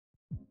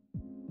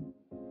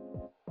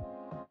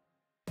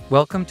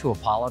Welcome to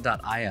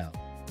Apollo.io,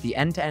 the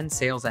end-to-end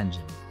sales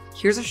engine.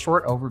 Here's a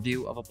short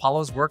overview of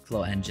Apollo's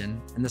workflow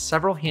engine and the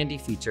several handy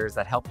features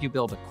that help you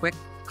build a quick,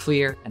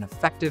 clear, and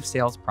effective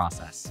sales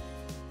process.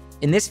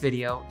 In this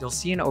video, you'll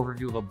see an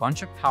overview of a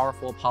bunch of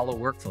powerful Apollo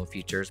workflow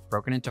features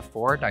broken into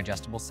 4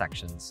 digestible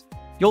sections.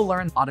 You'll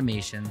learn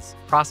automations,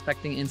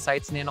 prospecting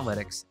insights and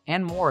analytics,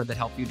 and more that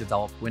help you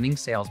develop winning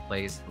sales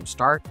plays from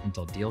start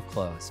until deal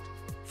closed.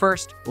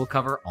 First, we'll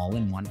cover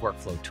all-in-one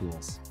workflow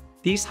tools.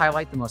 These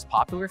highlight the most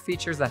popular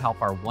features that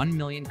help our 1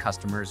 million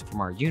customers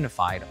from our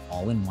unified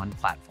all-in-one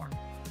platform.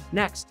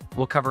 Next,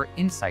 we'll cover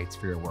insights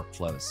for your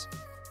workflows.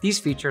 These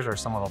features are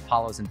some of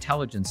Apollo's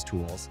intelligence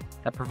tools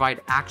that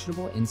provide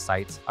actionable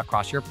insights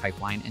across your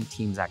pipeline and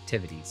team's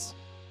activities.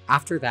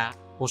 After that,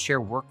 we'll share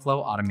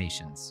workflow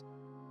automations.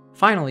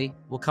 Finally,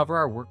 we'll cover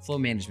our workflow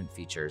management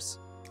features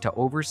to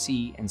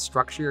oversee and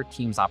structure your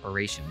team's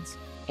operations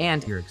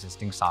and your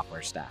existing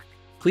software stack.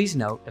 Please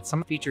note that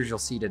some features you'll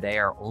see today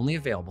are only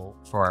available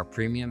for our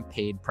premium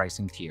paid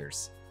pricing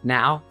tiers.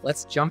 Now,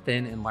 let's jump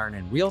in and learn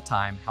in real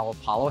time how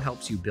Apollo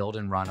helps you build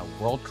and run a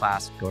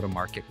world-class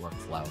go-to-market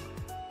workflow.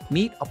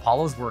 Meet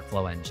Apollo's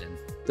workflow engine.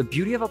 The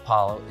beauty of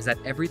Apollo is that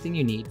everything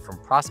you need from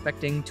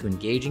prospecting to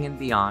engaging and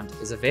beyond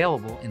is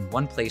available in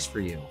one place for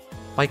you.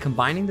 By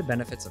combining the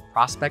benefits of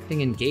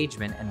prospecting,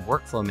 engagement, and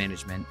workflow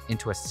management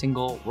into a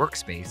single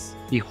workspace,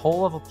 the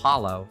whole of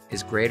Apollo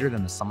is greater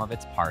than the sum of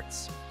its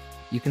parts.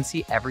 You can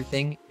see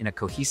everything in a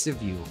cohesive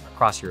view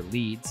across your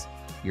leads,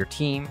 your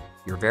team,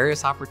 your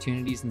various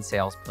opportunities and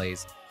sales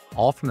plays,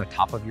 all from the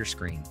top of your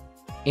screen.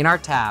 In our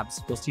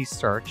tabs, you'll see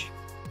Search,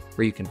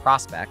 where you can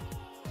prospect,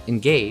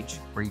 Engage,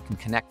 where you can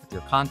connect with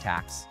your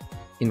contacts,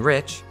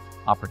 Enrich,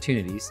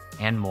 Opportunities,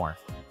 and more.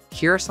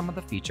 Here are some of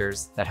the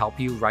features that help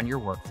you run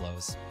your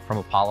workflows from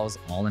Apollo's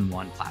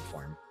all-in-one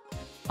platform.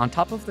 On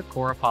top of the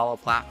core Apollo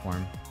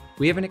platform,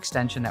 we have an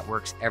extension that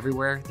works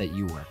everywhere that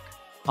you work.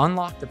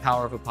 Unlock the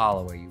power of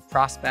Apollo where you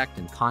prospect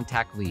and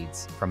contact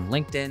leads from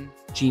LinkedIn,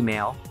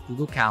 Gmail,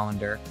 Google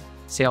Calendar,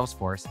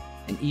 Salesforce,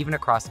 and even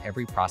across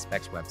every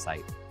prospect's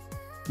website.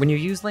 When you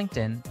use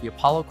LinkedIn, the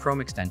Apollo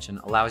Chrome extension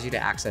allows you to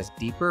access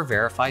deeper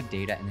verified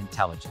data and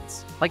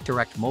intelligence, like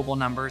direct mobile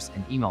numbers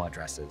and email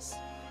addresses.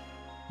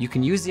 You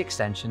can use the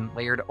extension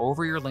layered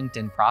over your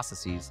LinkedIn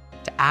processes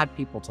to add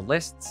people to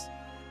lists,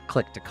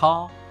 click to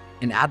call,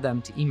 and add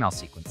them to email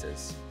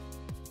sequences.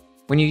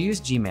 When you use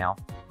Gmail,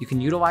 you can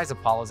utilize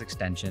Apollo's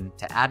extension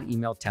to add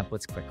email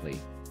templates quickly.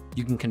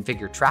 You can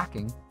configure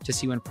tracking to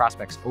see when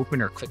prospects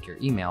open or click your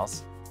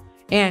emails,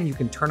 and you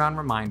can turn on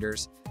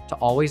reminders to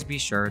always be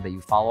sure that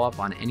you follow up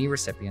on any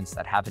recipients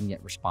that haven't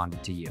yet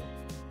responded to you.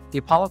 The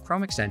Apollo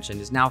Chrome extension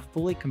is now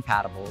fully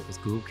compatible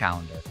with Google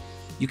Calendar.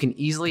 You can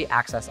easily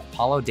access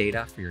Apollo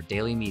data for your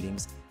daily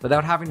meetings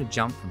without having to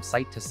jump from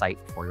site to site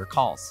for your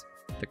calls.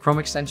 The Chrome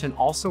extension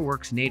also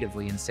works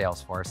natively in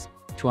Salesforce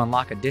to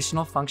unlock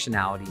additional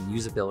functionality and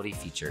usability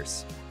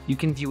features. You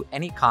can view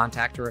any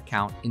contact or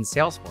account in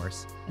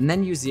Salesforce and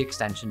then use the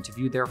extension to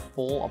view their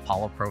full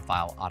Apollo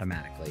profile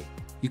automatically.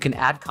 You can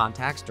add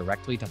contacts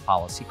directly to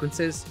follow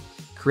sequences,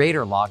 create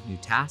or log new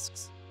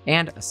tasks,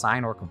 and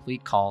assign or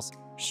complete calls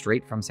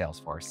straight from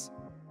Salesforce.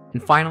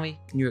 And finally,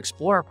 when you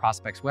explore a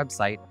prospect's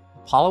website,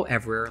 Apollo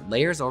Everywhere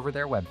layers over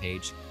their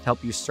webpage to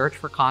help you search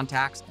for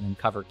contacts and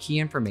uncover key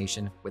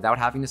information without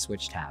having to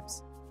switch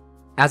tabs.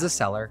 As a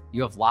seller,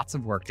 you have lots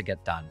of work to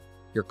get done.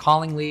 You're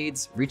calling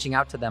leads, reaching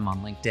out to them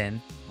on LinkedIn,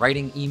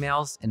 writing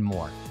emails, and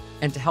more.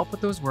 And to help with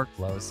those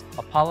workflows,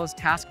 Apollo's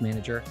Task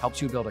Manager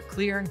helps you build a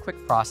clear and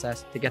quick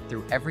process to get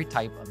through every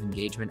type of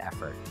engagement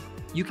effort.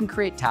 You can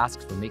create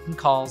tasks for making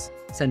calls,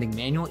 sending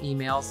manual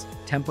emails,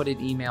 templated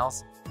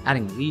emails,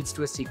 adding leads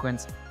to a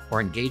sequence,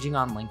 or engaging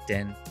on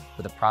LinkedIn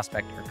with a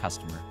prospect or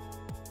customer.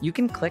 You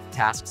can click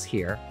tasks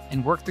here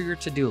and work through your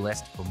to-do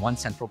list from one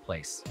central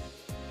place.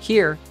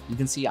 Here, you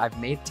can see I've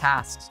made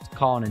tasks to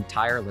call an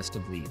entire list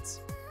of leads.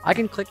 I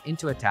can click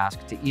into a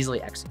task to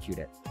easily execute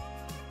it.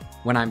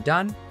 When I'm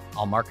done,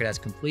 I'll mark it as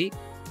complete.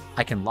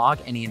 I can log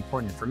any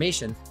important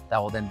information that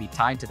will then be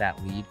tied to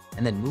that lead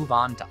and then move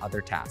on to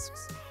other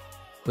tasks.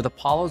 With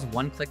Apollo's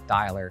one-click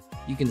dialer,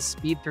 you can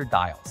speed through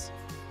dials.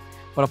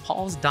 But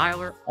Apollo's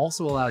dialer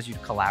also allows you to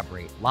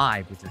collaborate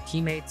live with your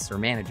teammates or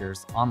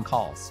managers on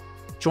calls.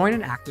 Join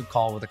an active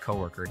call with a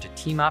coworker to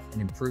team up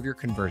and improve your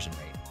conversion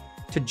rate.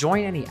 To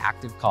join any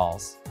active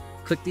calls,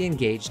 click the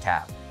Engage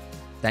tab,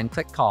 then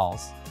click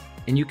Calls,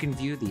 and you can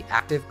view the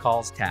Active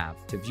Calls tab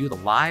to view the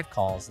live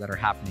calls that are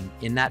happening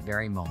in that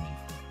very moment.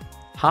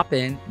 Hop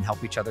in and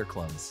help each other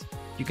close.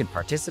 You can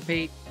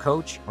participate,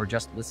 coach, or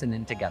just listen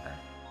in together.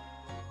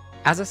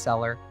 As a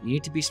seller, you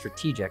need to be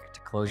strategic to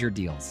close your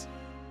deals.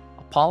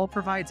 Apollo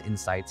provides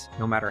insights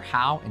no matter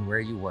how and where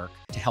you work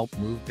to help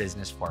move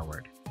business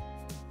forward.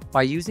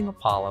 By using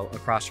Apollo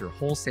across your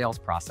whole sales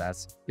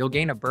process, you'll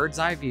gain a bird's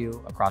eye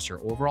view across your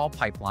overall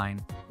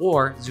pipeline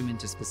or zoom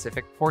into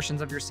specific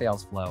portions of your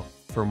sales flow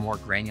for more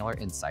granular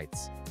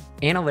insights.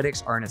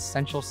 Analytics are an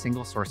essential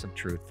single source of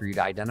truth for you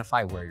to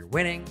identify where you're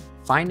winning,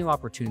 find new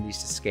opportunities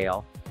to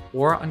scale,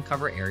 or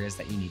uncover areas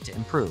that you need to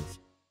improve.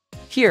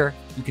 Here,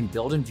 you can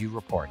build and view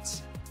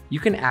reports. You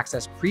can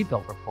access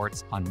pre-built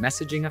reports on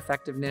messaging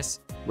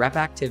effectiveness, rep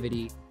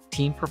activity,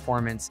 team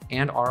performance,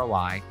 and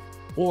ROI,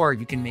 or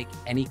you can make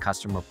any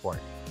custom report.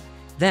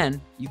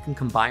 Then you can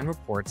combine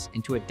reports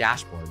into a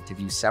dashboard to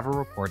view several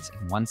reports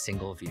in one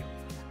single view.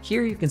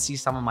 Here you can see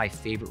some of my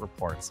favorite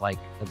reports, like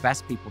the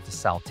best people to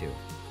sell to,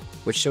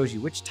 which shows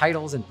you which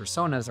titles and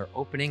personas are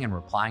opening and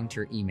replying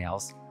to your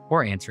emails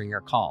or answering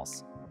your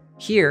calls.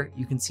 Here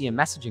you can see a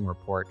messaging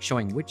report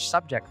showing which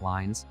subject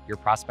lines your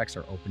prospects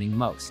are opening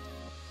most.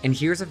 And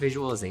here's a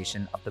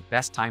visualization of the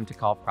best time to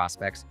call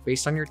prospects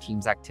based on your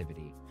team's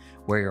activity,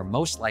 where you're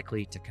most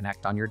likely to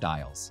connect on your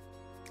dials.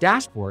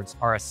 Dashboards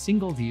are a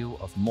single view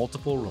of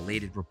multiple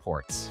related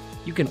reports.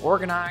 You can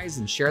organize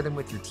and share them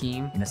with your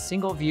team in a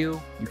single view.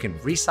 You can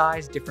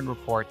resize different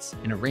reports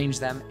and arrange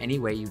them any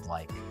way you'd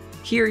like.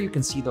 Here you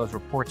can see those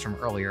reports from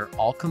earlier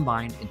all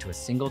combined into a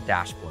single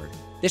dashboard.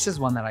 This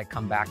is one that I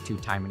come back to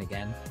time and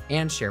again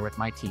and share with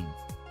my team.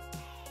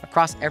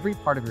 Across every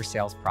part of your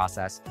sales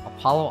process,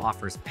 Apollo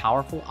offers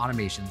powerful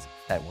automations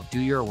that will do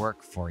your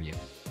work for you.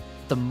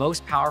 The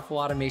most powerful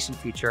automation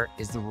feature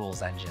is the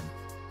Rules Engine.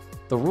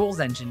 The Rules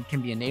Engine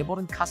can be enabled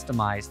and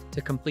customized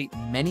to complete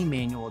many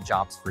manual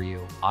jobs for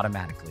you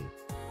automatically.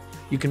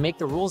 You can make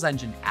the Rules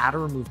Engine add or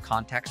remove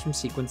context from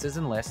sequences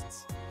and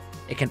lists.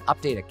 It can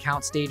update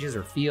account stages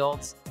or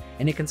fields,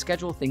 and it can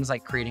schedule things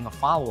like creating a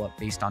follow-up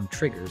based on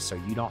triggers so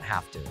you don't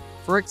have to.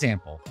 For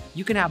example,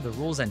 you can have the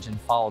Rules Engine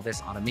follow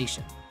this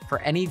automation. For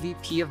any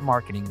VP of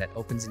marketing that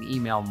opens an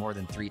email more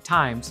than 3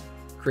 times,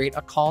 create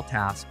a call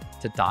task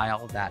to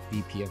dial that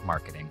VP of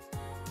marketing.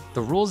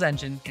 The Rules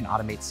Engine can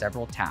automate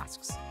several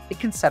tasks. It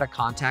can set a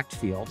contact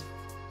field,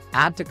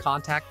 add to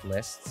contact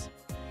lists,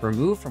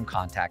 remove from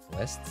contact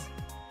lists,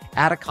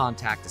 add a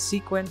contact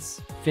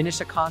sequence, finish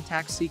a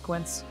contact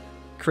sequence,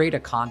 create a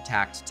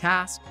contact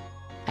task,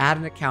 add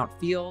an account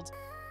field,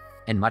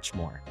 and much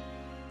more.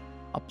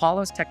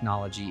 Apollo's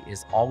technology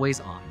is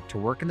always on to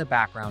work in the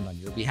background on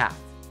your behalf.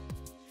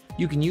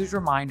 You can use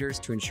reminders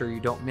to ensure you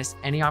don't miss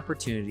any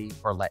opportunity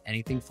or let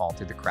anything fall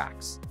through the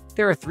cracks.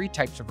 There are 3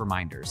 types of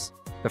reminders.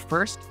 The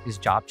first is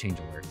job change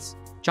alerts.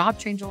 Job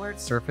change alerts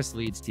surface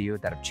leads to you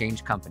that have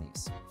changed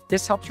companies.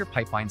 This helps your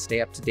pipeline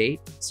stay up to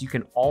date so you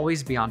can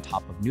always be on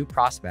top of new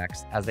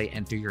prospects as they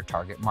enter your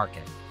target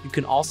market. You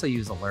can also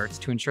use alerts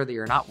to ensure that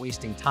you're not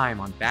wasting time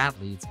on bad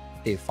leads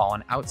if they've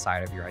fallen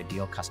outside of your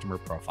ideal customer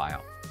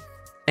profile.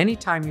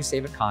 Anytime you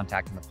save a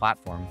contact in the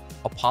platform,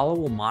 Apollo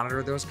will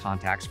monitor those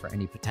contacts for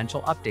any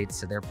potential updates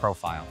to their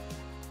profile.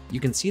 You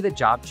can see the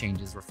job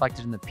changes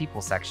reflected in the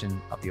People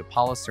section of the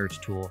Apollo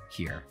search tool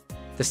here.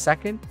 The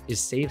second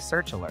is Save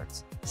Search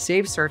Alerts.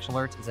 Save Search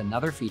Alerts is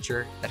another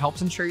feature that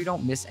helps ensure you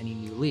don't miss any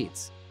new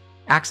leads.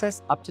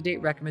 Access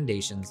up-to-date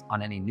recommendations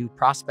on any new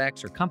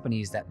prospects or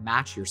companies that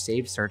match your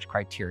saved search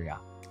criteria.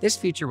 This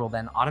feature will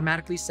then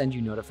automatically send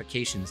you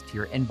notifications to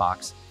your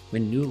inbox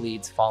when new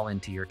leads fall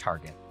into your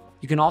target.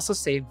 You can also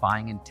save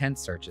buying intent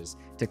searches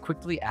to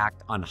quickly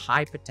act on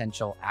high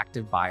potential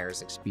active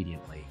buyers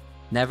expediently.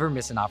 Never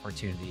miss an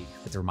opportunity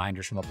with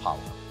reminders from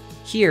Apollo.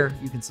 Here,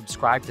 you can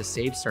subscribe to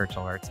Save Search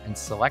Alerts and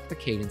select the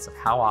cadence of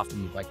how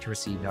often you'd like to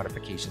receive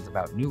notifications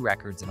about new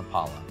records in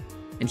Apollo.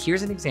 And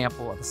here's an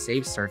example of a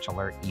Save Search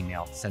Alert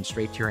email sent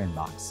straight to your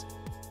inbox.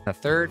 The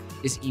third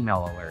is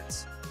email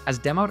alerts. As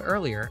demoed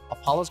earlier,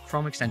 Apollo's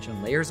Chrome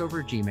extension layers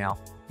over Gmail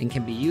and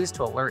can be used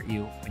to alert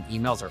you when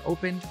emails are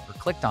opened or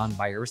clicked on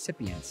by your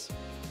recipients.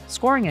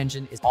 Scoring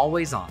Engine is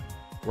always on,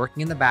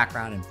 working in the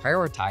background and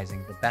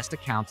prioritizing the best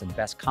accounts and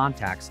best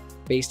contacts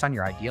based on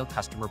your ideal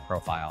customer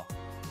profile.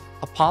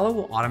 Apollo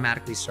will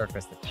automatically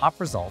surface the top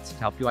results to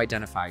help you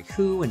identify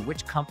who and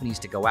which companies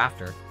to go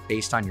after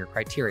based on your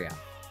criteria.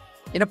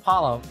 In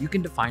Apollo, you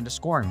can define a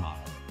scoring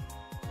model.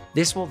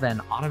 This will then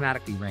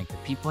automatically rank the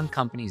people and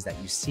companies that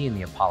you see in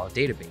the Apollo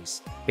database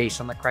based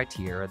on the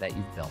criteria that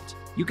you've built.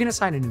 You can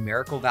assign a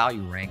numerical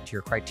value rank to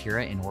your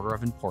criteria in order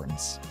of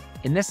importance.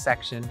 In this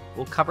section,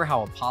 we'll cover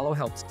how Apollo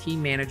helps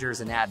team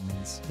managers and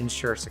admins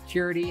ensure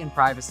security and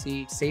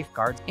privacy,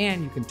 safeguards,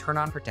 and you can turn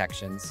on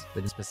protections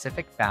within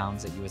specific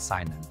bounds that you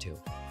assign them to.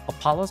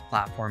 Apollo's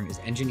platform is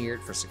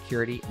engineered for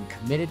security and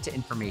committed to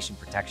information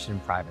protection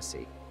and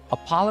privacy.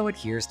 Apollo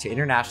adheres to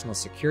international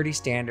security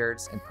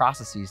standards and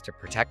processes to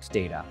protect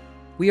data.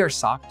 We are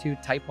SOC 2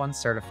 Type 1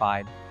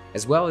 certified,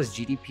 as well as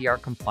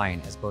GDPR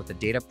compliant as both a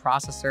data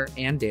processor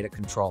and data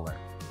controller.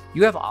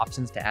 You have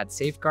options to add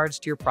safeguards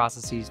to your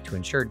processes to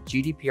ensure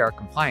GDPR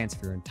compliance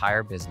for your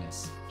entire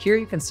business. Here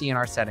you can see in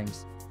our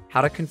settings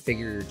how to configure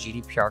your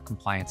GDPR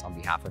compliance on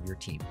behalf of your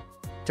team.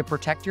 To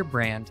protect your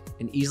brand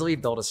and easily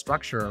build a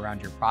structure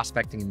around your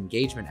prospecting and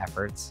engagement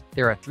efforts,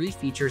 there are 3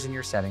 features in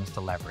your settings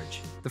to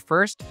leverage. The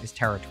first is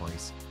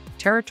territories.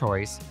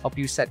 Territories help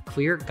you set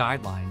clear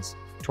guidelines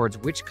towards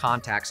which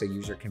contacts a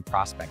user can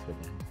prospect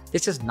within.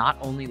 This is not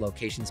only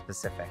location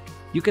specific.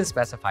 You can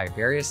specify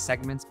various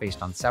segments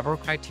based on several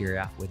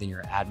criteria within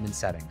your admin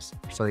settings,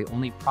 so they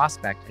only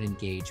prospect and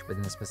engage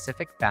within the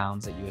specific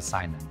bounds that you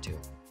assign them to.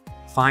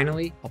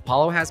 Finally,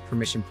 Apollo has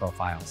permission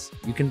profiles.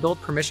 You can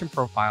build permission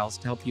profiles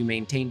to help you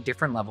maintain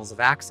different levels of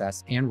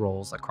access and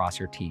roles across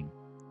your team.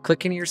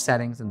 Click into your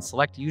settings and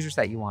select users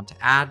that you want to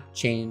add,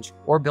 change,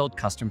 or build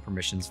custom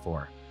permissions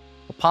for.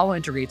 Apollo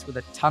integrates with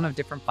a ton of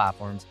different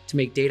platforms to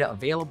make data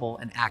available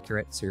and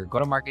accurate so your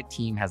go-to-market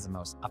team has the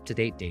most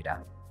up-to-date data.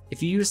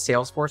 If you use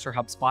Salesforce or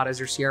HubSpot as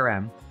your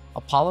CRM,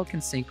 Apollo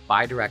can sync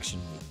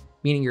bidirectionally,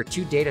 meaning your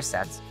two data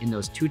sets in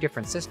those two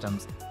different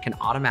systems can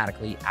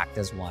automatically act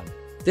as one.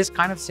 This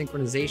kind of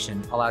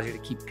synchronization allows you to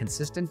keep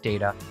consistent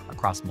data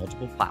across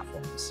multiple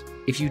platforms.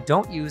 If you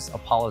don't use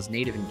Apollo's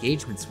native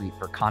engagement suite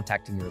for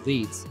contacting your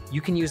leads,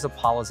 you can use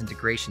Apollo's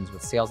integrations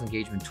with sales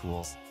engagement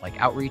tools like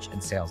Outreach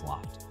and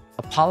SalesLoft.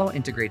 Apollo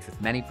integrates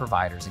with many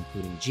providers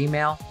including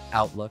Gmail,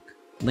 Outlook,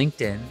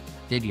 LinkedIn,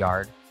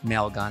 Vidyard,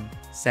 Mailgun,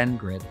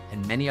 SendGrid,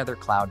 and many other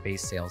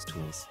cloud-based sales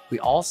tools. We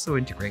also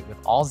integrate with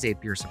all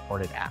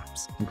Zapier-supported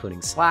apps,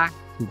 including Slack,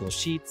 Google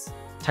Sheets,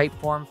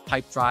 Typeform,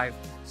 Pipedrive,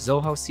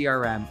 Zoho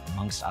CRM,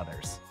 amongst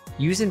others.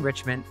 Use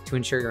Enrichment to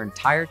ensure your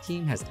entire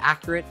team has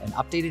accurate and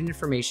updated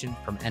information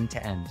from end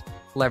to end.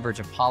 Leverage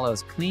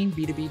Apollo's clean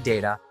B2B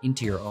data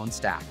into your own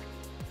stack.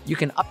 You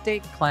can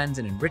update, cleanse,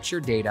 and enrich your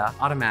data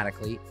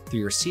automatically through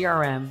your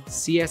CRM,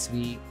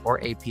 CSV, or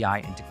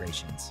API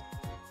integrations.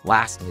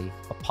 Lastly,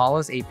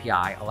 Apollo's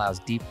API allows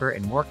deeper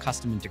and more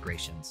custom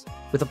integrations.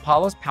 With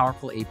Apollo's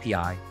powerful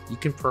API, you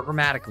can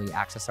programmatically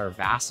access our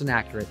vast and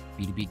accurate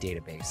B2B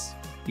database.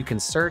 You can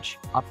search,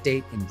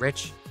 update,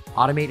 enrich,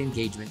 automate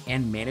engagement,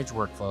 and manage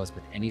workflows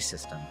with any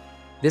system.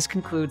 This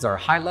concludes our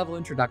high-level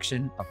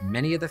introduction of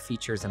many of the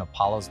features in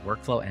Apollo's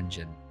workflow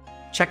engine.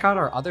 Check out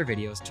our other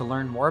videos to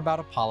learn more about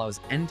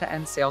Apollo's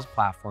end-to-end sales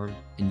platform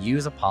and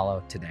use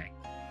Apollo today.